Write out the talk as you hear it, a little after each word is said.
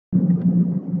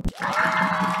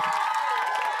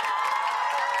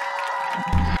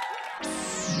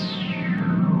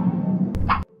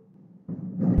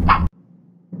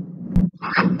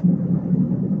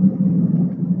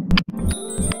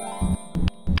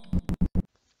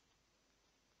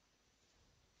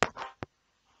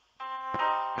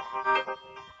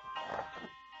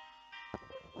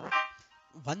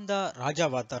வந்தா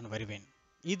ராஜாவாத்தான் வருவேன்.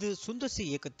 இது சுந்தர் சி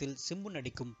இயக்கத்தில் சிம்பு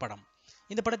நடிக்கும் படம்.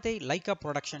 இந்த படத்தை லைகா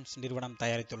புரொடக்ஷன்ஸ் நிறுவனம்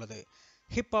தயாரித்துள்ளது.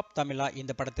 ஹிப்ஹாப் தமிழா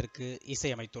இந்த படத்திற்கு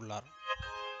இசையமைத்துள்ளார்.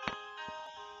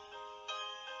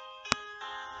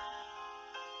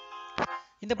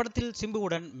 இந்த படத்தில்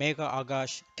சிம்புவுடன் Megha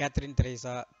Akash, Catherine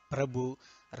Teresa, Prabhu,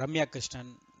 Ramya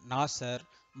Krishnan, Nassar,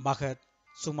 Mahat,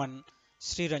 Suman,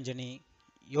 Sriranjani,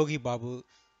 Yogi Babu,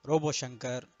 robot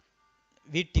Shankar,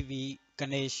 VTV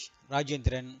Ganesh,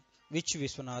 Rajendran, which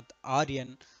Viswanath,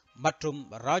 Aryan மற்றும்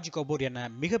ராஜ் கபூர் என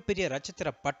மிகப்பெரிய நட்சத்திர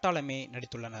பட்டாளமே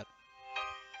நடித்துள்ளனர்.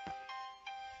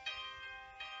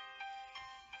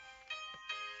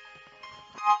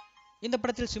 இந்த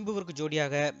படத்தில் சிம்புவிற்கு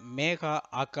ஜோடியாக மேகா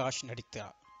ஆகாஷ்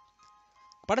நடித்தார்.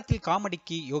 படத்தில்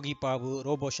காமெடிக்கு யோகி பாபு,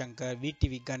 ரோபோ சங்கர்,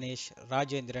 விடிவி கணேஷ்,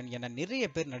 ராஜேந்திரன் என நிறைய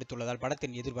பேர் நடித்துள்ளதால்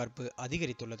படத்தின் எதிர்பார்ப்பு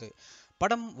அதிகரித்துள்ளது.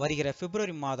 படம் வருகிற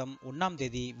பிப்ரவரி மாதம் 1ஆம்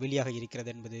தேதி வெளியாக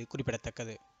இருக்கிறது என்பது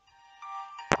குறிப்பிடத்தக்கது.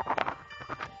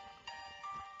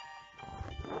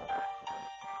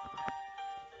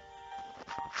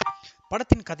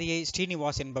 படத்தின் கதையை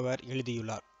ஸ்ரீனிவாஸ் என்பவர்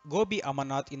எழுதியுள்ளார். கோபி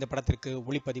அமர்நாத் இந்த படத்திற்கு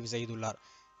ஒளிப்பதிவு செய்துள்ளார்.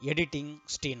 எடிட்டிங்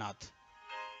ஸ்ரீநாத்.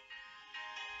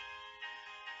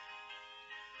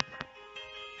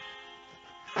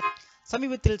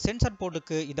 சமீபத்தில் சென்சார்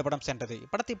போர்டுக்கு இந்த படம் சென்றது.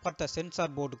 படத்தை பார்த்த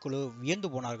சென்சார் போர்டு குழு வியந்து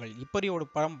போனார்கள். இப்படி ஒரு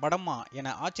படமா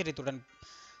என ஆச்சரியத்துடன்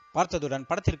பார்த்ததுடன்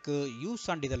படத்திற்கு யூ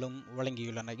சான்றிதழும்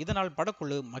வழங்கியுள்ளனர். இதனால்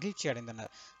படக்குழு மகிழ்ச்சி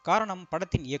அடைந்தனர். காரணம்,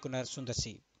 படத்தின் இயக்குனர் சுந்தர்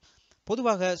சி.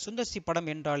 பொதுவாக சுந்தர் சி படம்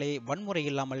என்றாலே வன்முறை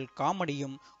இல்லாமல்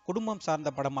காமெடியும் குடும்பம் சார்ந்த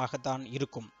படமாகத்தான்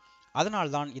இருக்கும்.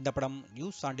 அதனால்தான் இந்த படம் யூ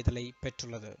சான்றிதழை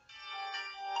பெற்றுள்ளது.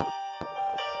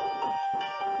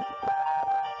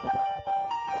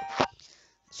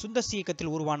 சுந்தர் சி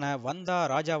இயக்கத்தில் உருவான வந்தா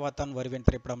ராஜாவாத்தான் வருவேன்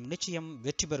திரைப்படம் நிச்சயம்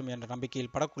வெற்றி பெறும் என்ற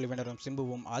நம்பிக்கையில் படக்குழுவினரும்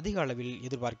சிம்புவும் அதிக அளவில்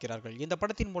எதிர்பார்க்கிறார்கள். இந்த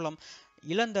படத்தின் மூலம்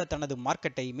இழந்த தனது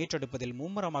மார்க்கெட்டை மீட்டெடுப்பதில்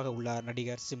மும்முரமாக உள்ளார்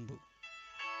நடிகர் சிம்பு.